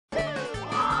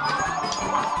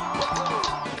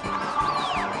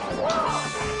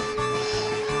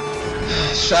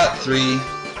shot 3.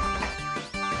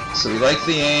 So we like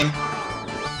the aim,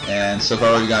 and so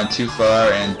far we've gone too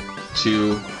far, and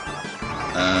too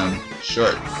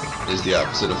short is the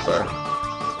opposite of far.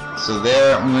 So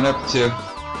there we went up to.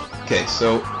 Okay,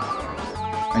 so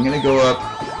I'm gonna go up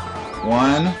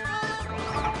 1,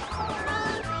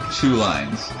 2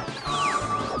 lines.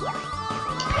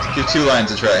 Let's give 2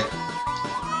 lines a try.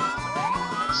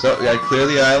 So we gotta clear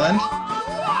the island.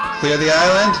 Clear the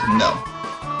island? No.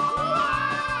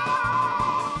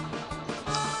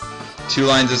 2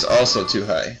 lines is also too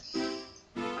high.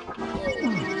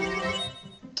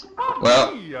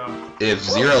 Well, if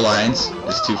 0 lines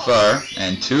is too far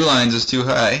and 2 lines is too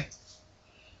high,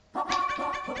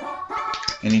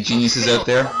 any geniuses out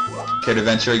there care to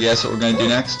venture a guess what we're going to do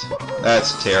next?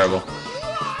 That's terrible.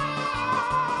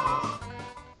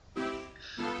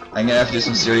 I'm going to have to do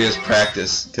some serious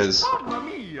practice because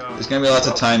there's going to be lots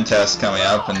of time tests coming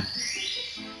up, and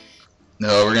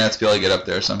no, we're going to have to be able to get up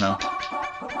there somehow.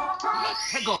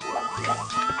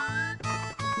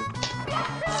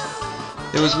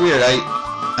 It was weird.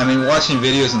 I mean, watching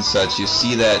videos and such, you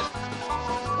see that.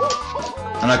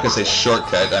 I'm not gonna say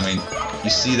shortcut. I mean, you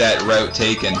see that route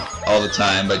taken all the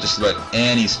time by just about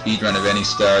any speedrun of any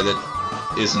star that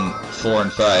isn't 4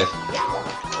 and 5.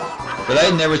 But I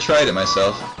had never tried it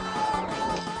myself.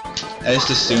 I just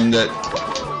assumed that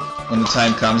when the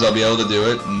time comes, I'll be able to do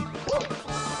it. And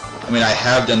I mean, I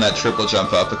have done that triple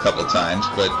jump up a couple times,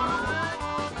 but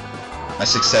my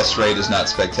success rate is not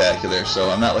spectacular, so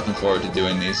I'm not looking forward to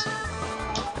doing these.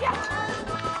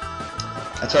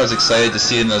 That's why I was excited to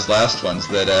see in those last ones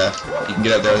that you can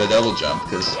get up there with a double jump,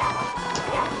 because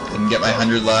I can get my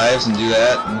 100 lives and do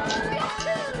that, and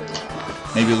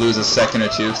maybe lose a second or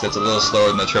two, because that's a little slower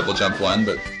than the triple jump one,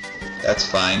 but that's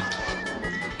fine.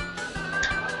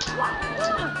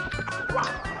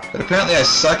 But apparently I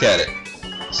suck at it,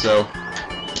 so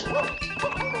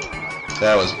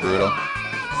that was brutal.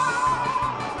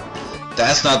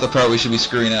 That's not the part we should be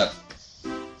screwing up.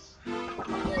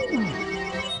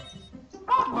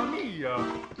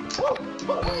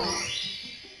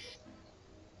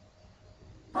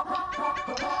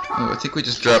 Oh, I think we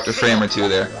just dropped a frame or two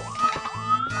there.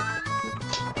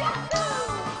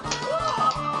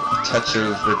 A touch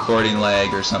of recording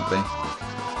lag or something.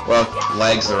 Well,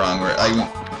 lag's the wrong word. I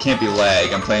can't be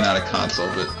lag. I'm playing on a console,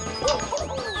 but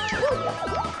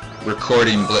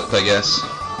recording blip, I guess.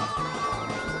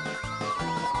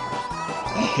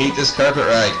 I hate this carpet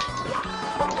ride.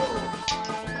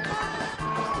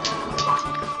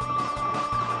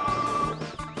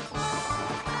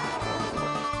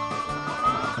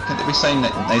 Couldn't there be something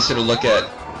nicer to look at?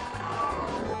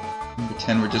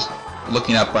 Pretend we're just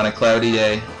looking up on a cloudy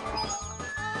day.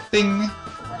 Bing!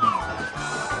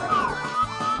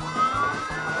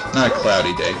 Not a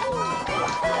cloudy day.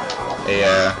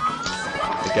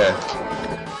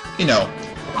 You know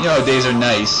how days are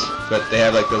nice, but they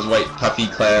have like those white puffy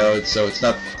clouds, so it's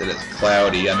not that it's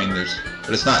cloudy. I mean,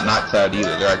 but it's not cloudy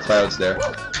either. There are clouds there.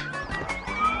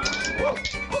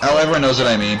 Oh, everyone knows what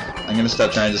I mean. I'm gonna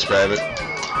stop trying to describe it.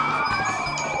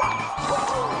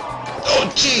 Oh,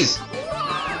 jeez!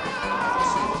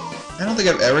 I don't think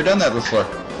I've ever done that before.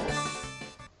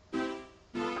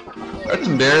 That's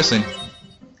embarrassing.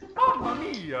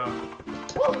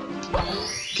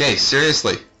 Okay,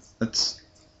 seriously. That's...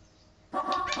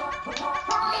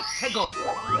 You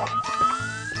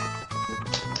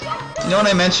know what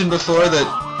I mentioned before that,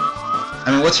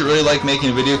 I mean, what's it really like making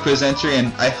a video quiz entry?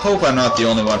 And I hope I'm not the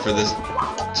only one for this,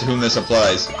 to whom this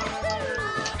applies.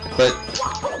 But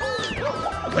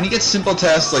when you get simple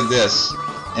tasks like this,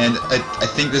 and I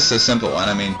think this is a simple one.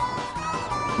 I mean,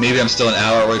 maybe I'm still an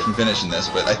hour away from finishing this,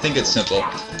 but I think it's simple.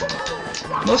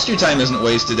 Most of your time isn't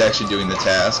wasted actually doing the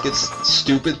task. It's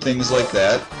stupid things like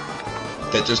that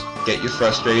that just get you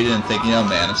frustrated and thinking, oh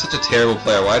man, I'm such a terrible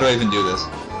player, why do I even do this?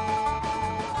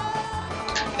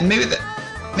 And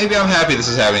maybe I'm happy this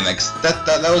is happening. Like,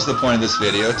 that was the point of this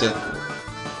video, to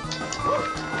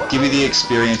give you the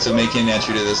experience of making an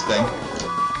entry to this thing.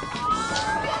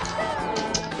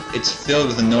 It's filled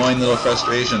with annoying little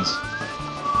frustrations.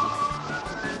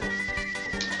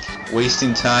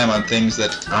 Wasting time on things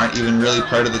that aren't even really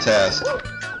part of the task.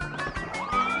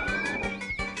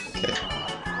 Okay.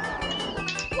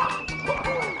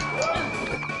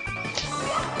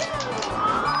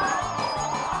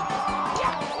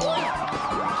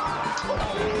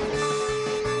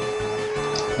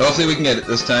 Hopefully we can get it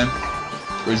this time.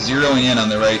 We're zeroing in on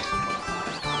the right,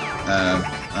 I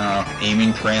don't know,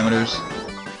 aiming parameters.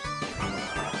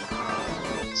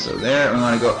 So there, we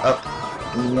want to go up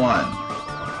 1.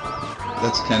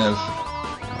 That's kind of...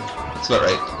 that's about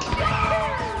right.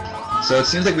 So it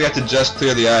seems like we have to just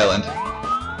clear the island,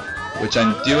 which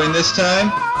I'm doing this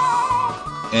time,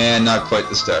 and not quite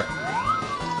the star.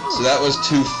 So that was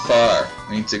too far.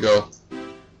 We need to go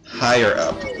higher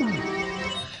up.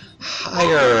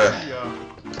 Higher.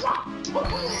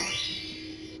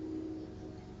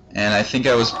 And I think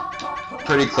I was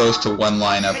pretty close to one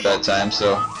line up that time,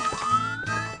 so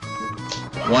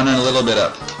one and a little bit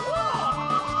up.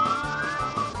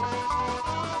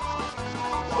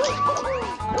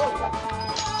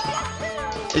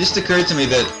 It just occurred to me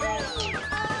that,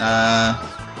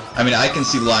 I mean, I can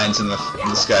see lines in the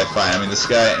sky fine. I mean, the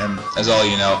sky, and as all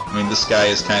you know, I mean, the sky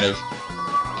is kind of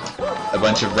a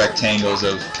bunch of rectangles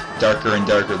of darker and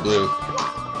darker blue.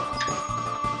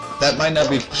 That might not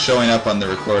be showing up on the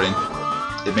recording.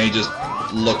 It may just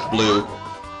look blue.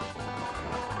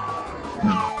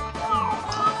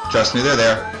 Trust me, they're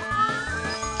there.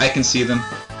 I can see them.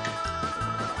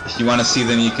 If you want to see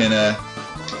them, you can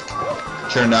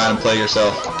turn it on and play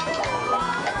yourself.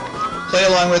 Play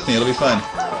along with me, it'll be fun.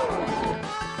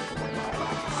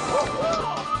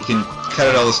 You can cut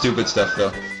out all the stupid stuff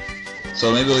though.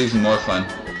 So maybe it'll be even more fun.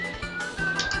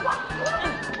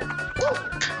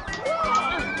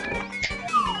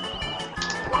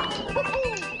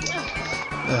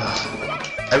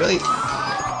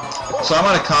 So I'm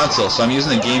on a console, so I'm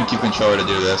using a GameCube controller to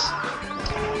do this.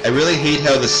 I really hate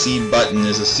how the C button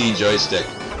is a C joystick.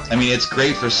 I mean, it's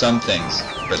great for some things,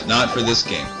 but not for this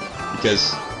game,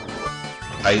 because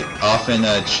I often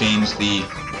change the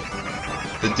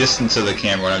distance of the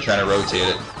camera when I'm trying to rotate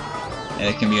it, and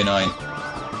it can be annoying.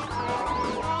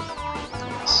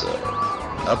 So,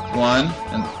 up one,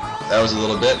 and that was a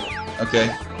little bit. Okay,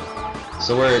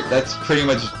 so that's pretty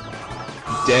much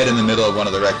dead in the middle of one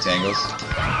of the rectangles.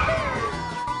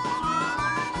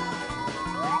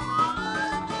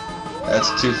 That's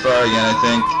too far again, I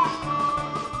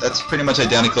think. That's pretty much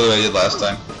identical to what I did last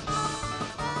time.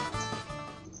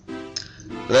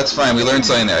 But that's fine, we learned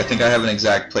something there. I think I have an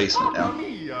exact placement now.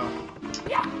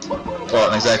 Well,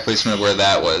 an exact placement of where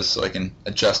that was, so I can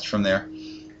adjust from there.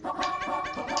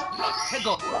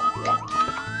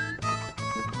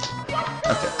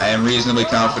 Okay, I am reasonably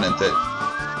confident that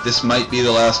this might be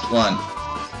the last one.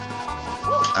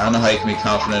 I don't know how you can be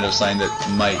confident of something that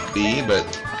might be, but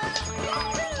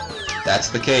that's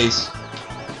the case.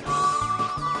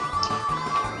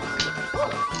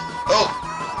 Oh!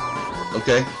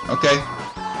 Okay, okay.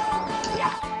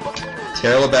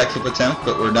 Terrible backflip attempt,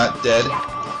 but we're not dead.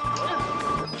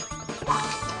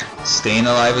 Staying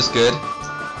alive is good.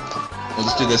 We'll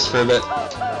just do this for a bit.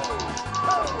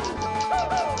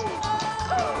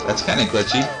 That's kind of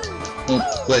glitchy. Well,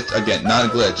 glitch again, not a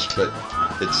glitch, but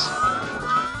its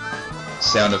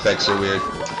sound effects are weird.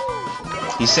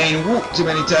 He's saying whoop too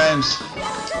many times.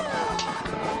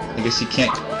 I guess he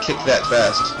can't kick that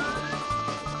fast.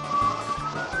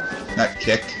 Not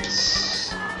kick,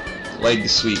 it's leg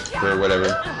sweep or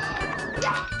whatever.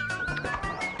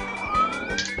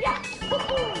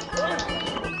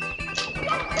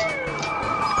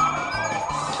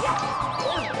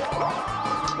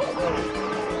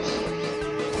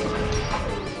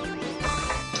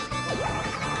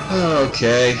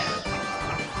 Okay.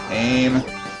 Aim.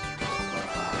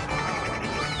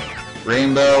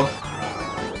 Rainbow.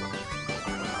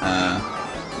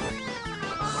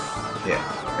 Yeah.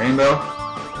 Rainbow.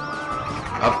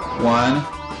 Up one.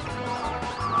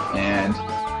 And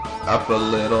up a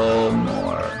little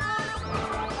more.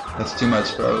 That's too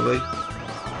much probably.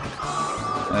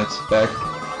 That's back.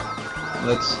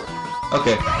 Let's...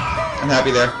 Okay. I'm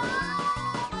happy there.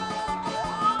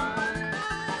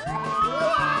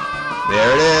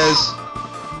 There it is.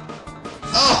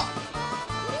 Oh!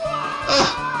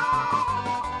 Oh!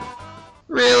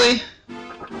 Really?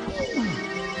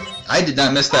 I did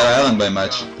not miss that island by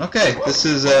much. Okay, this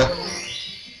is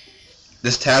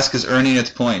this task is earning its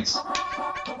points.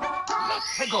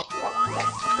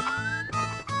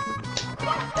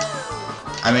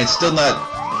 I mean, it's still not...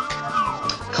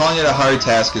 Calling it a hard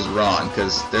task is wrong,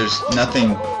 because there's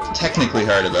nothing technically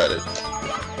hard about it.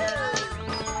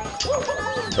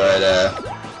 But,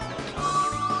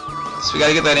 so we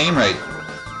gotta get that aim right.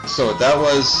 So that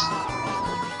was...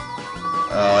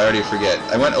 Oh, I already forget.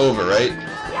 I went over, right?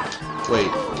 Wait.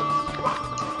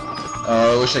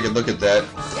 Oh, I wish I could look at that.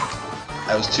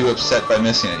 I was too upset by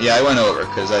missing it. Yeah, I went over,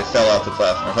 because I fell off the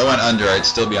platform. If I went under, I'd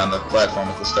still be on the platform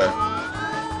at the start.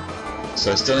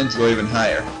 So I still need to go even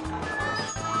higher.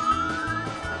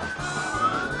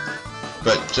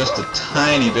 But just a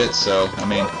tiny bit, so, I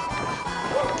mean...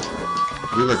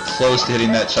 We were close to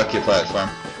hitting that Chucky platform.